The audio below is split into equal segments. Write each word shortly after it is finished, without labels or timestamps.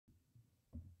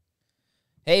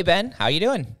Hey, Ben, how you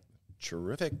doing?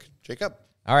 Terrific. Jacob.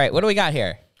 All right, what do we got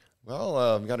here? Well,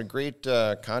 I've got a great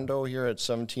condo here at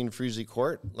 17 Freese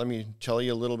Court. Let me tell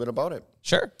you a little bit about it.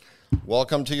 Sure.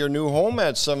 Welcome to your new home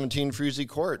at 17 Freese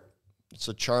Court. It's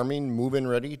a charming, move-in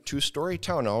ready, two-story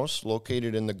townhouse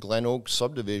located in the Glen Oak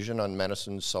subdivision on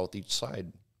Madison's southeast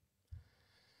side.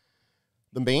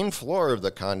 The main floor of the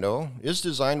condo is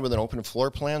designed with an open floor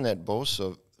plan that boasts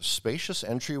a spacious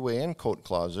entryway and coat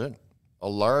closet, a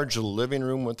large living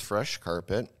room with fresh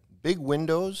carpet, big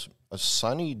windows, a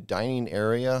sunny dining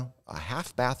area, a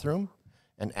half bathroom,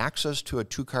 and access to a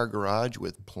two-car garage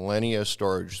with plenty of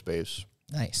storage space.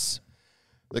 Nice.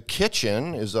 The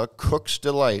kitchen is a cook's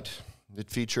delight.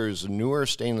 It features newer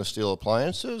stainless steel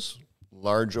appliances,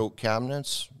 large oak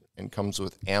cabinets, and comes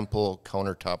with ample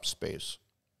countertop space.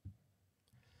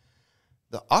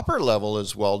 The upper level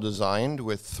is well designed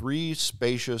with 3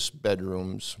 spacious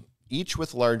bedrooms, each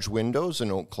with large windows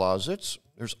and oak closets.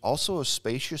 There's also a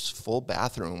spacious full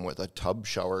bathroom with a tub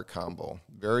shower combo.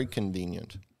 Very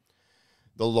convenient.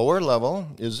 The lower level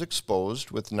is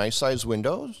exposed with nice-sized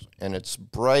windows, and it's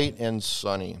bright and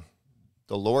sunny.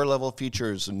 The lower level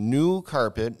features new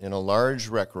carpet in a large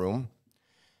rec room,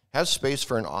 has space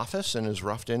for an office, and is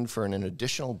roughed in for an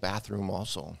additional bathroom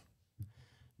also.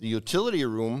 The utility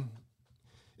room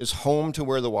is home to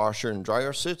where the washer and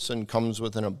dryer sits and comes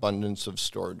with an abundance of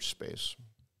storage space.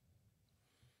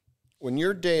 When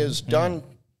your day is done,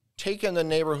 take in the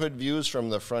neighborhood views from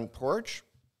the front porch,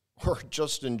 or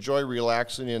just enjoy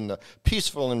relaxing in the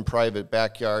peaceful and private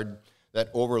backyard that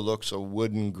overlooks a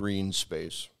wooden green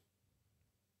space.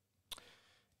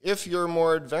 If you're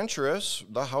more adventurous,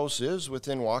 the house is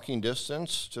within walking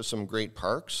distance to some great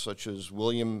parks, such as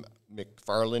William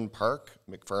McFarland Park,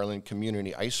 McFarland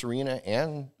Community Ice Arena,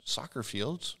 and soccer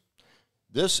fields.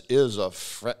 This is a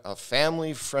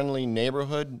family-friendly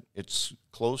neighborhood. It's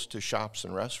close to shops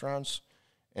and restaurants,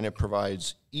 and it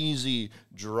provides easy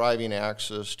driving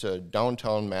access to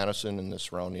downtown Madison and the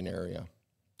surrounding area.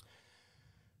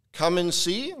 Come and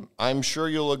see. I'm sure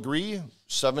you'll agree,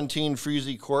 17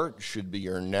 Freese Court should be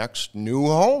your next new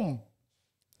home.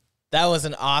 That was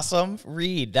an awesome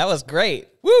read. That was great.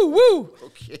 Woo, woo.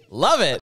 Okay. Love it.